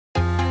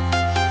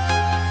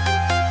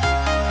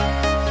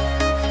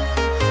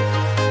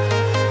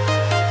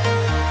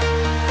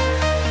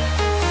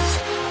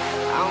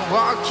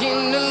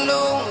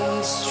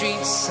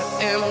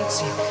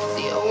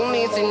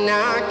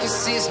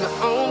see's my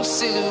own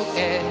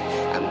silhouette.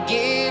 I'm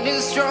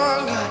getting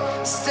stronger,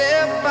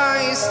 step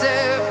by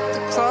step.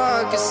 The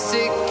clock is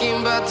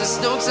ticking, but there's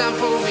no time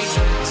for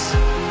regrets.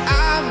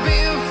 I've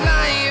been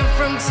flying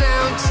from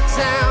town to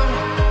town,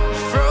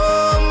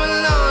 from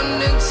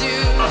London to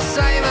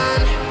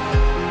Taiwan.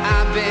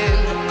 I've been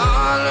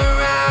all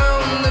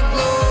around the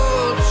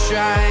globe,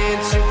 trying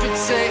to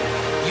protect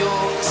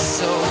your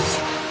soul.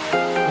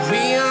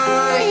 We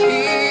are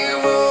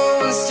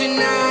heroes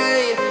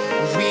tonight.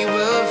 We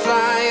will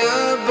fly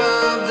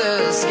above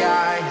the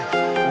sky.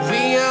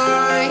 We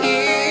are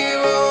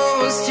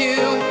heroes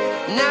tonight.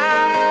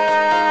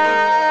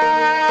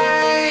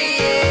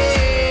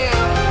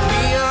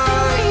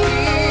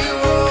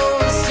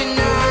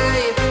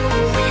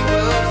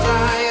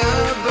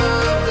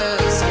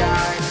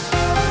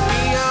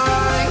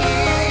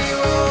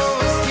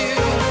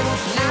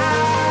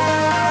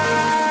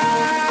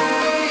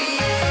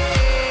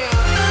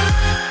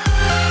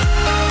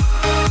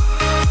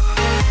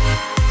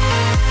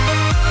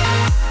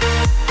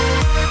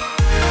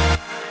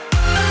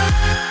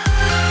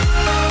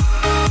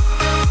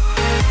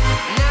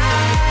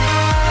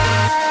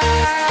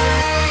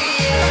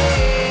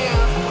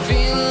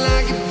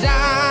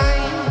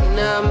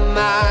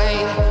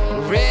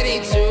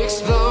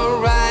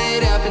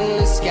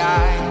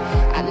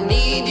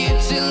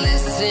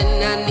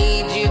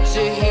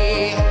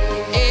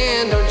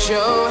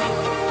 Show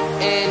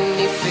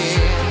any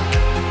fear.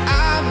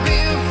 I've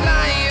been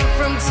flying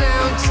from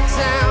town to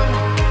town,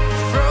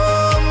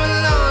 from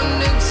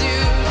London to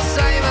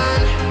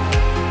Taiwan.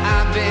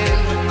 I've been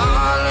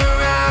all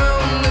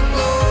around the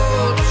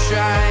globe,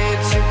 trying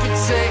to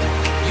protect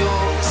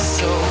your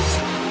soul.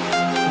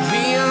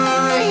 We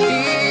are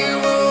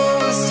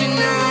heroes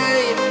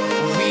tonight.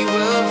 We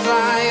will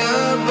fly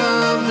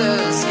above the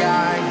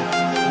sky.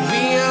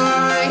 We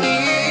are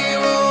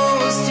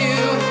heroes tonight.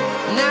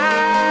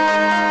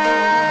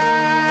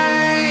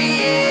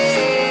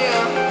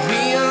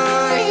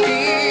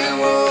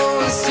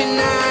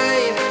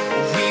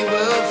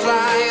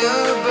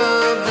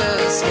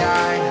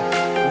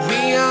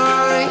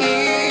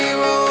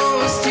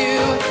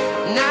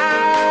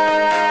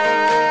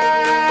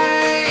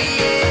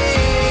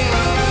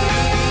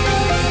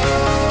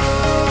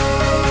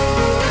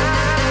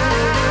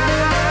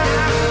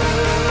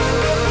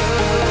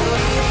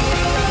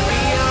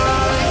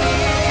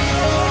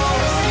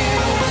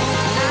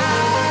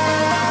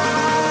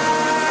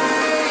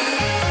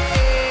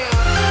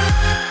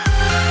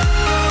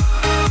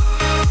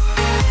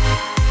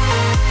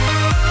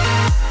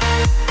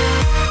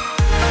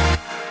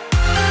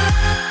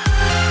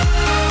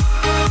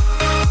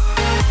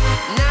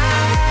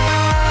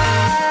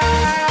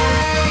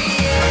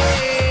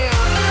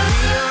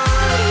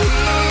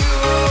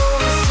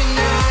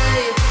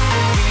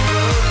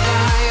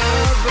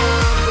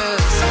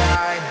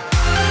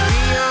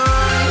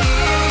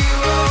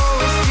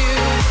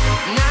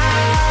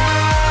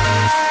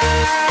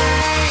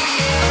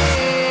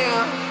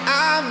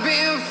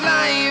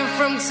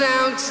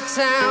 Town to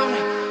town,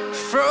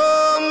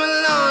 from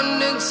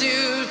London to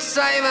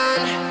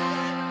Taiwan.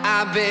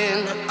 I've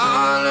been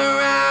all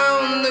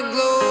around the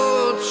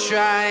globe,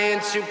 trying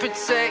to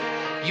protect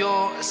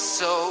your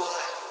soul.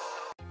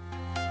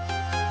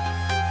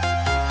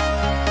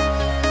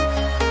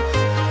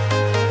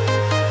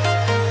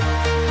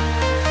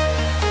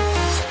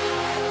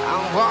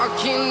 I'm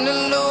walking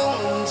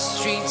alone, the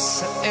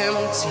streets are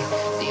empty.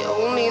 The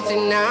only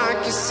thing I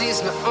can see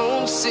is my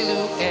own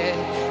silhouette.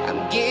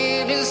 I'm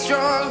getting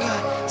stronger,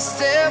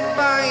 step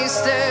by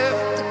step.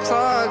 The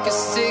clock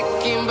is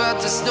ticking, but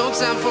there's no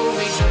time for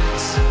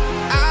regrets.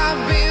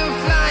 I've been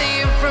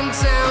flying from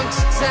town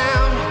to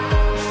town,